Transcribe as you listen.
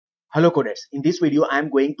Hello coders, in this video I am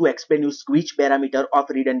going to explain you switch parameter of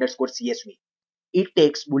read underscore CSV. It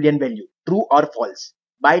takes boolean value true or false.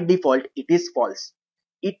 By default it is false.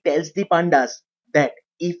 It tells the pandas that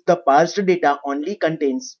if the parsed data only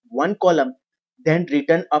contains one column, then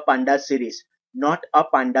return a pandas series, not a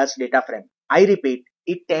pandas data frame. I repeat,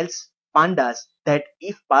 it tells pandas that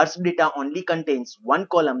if parsed data only contains one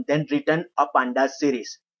column, then return a pandas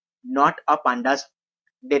series, not a pandas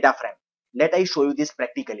data frame. Let I show you this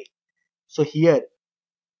practically. So here,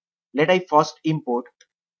 let I first import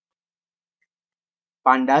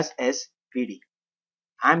pandas as pd.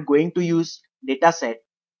 I am going to use dataset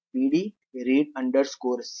pd read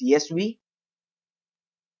underscore csv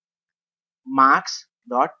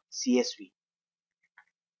marks.csv.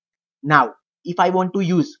 Now, if I want to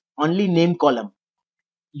use only name column,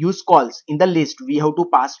 use calls in the list, we have to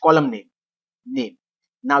pass column name.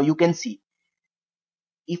 Now you can see,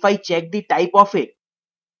 if I check the type of it,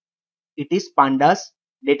 it is pandas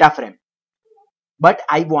data frame, but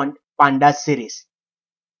I want pandas series.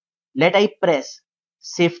 Let I press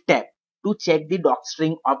Shift tab to check the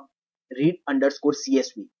docstring of read underscore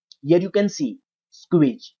CSV. Here you can see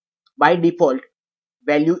squeeze. By default,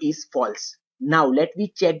 value is false. Now let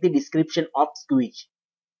me check the description of squeeze.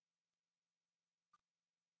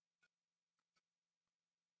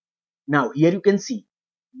 Now here you can see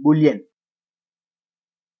boolean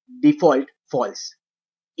default false.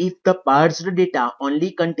 If the parsed data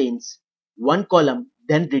only contains one column,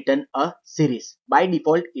 then return a series. By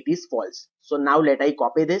default, it is false. So now let I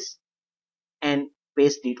copy this and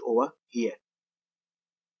paste it over here.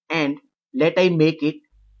 And let I make it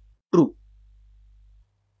true.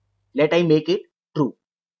 Let I make it true.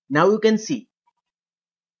 Now you can see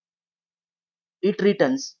it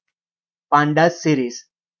returns pandas series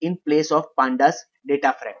in place of pandas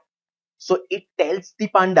data frame. So it tells the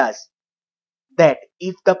pandas that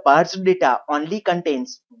if the parsed data only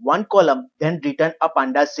contains one column, then return a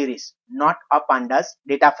pandas series, not a pandas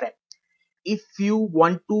data frame. If you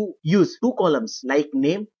want to use two columns like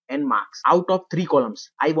name and marks, out of three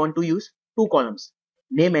columns, I want to use two columns,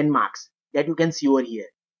 name and marks, that you can see over here.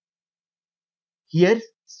 Here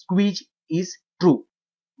squeeze is true,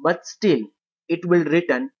 but still it will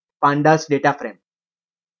return pandas data frame,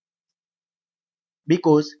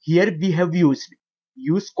 because here we have used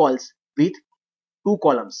use calls with two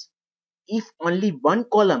columns. If only one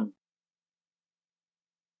column,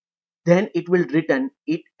 then it will return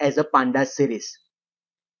it as a pandas series.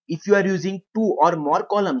 If you are using two or more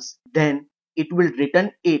columns, then it will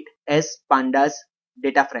return it as pandas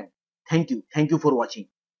data frame. Thank you for watching.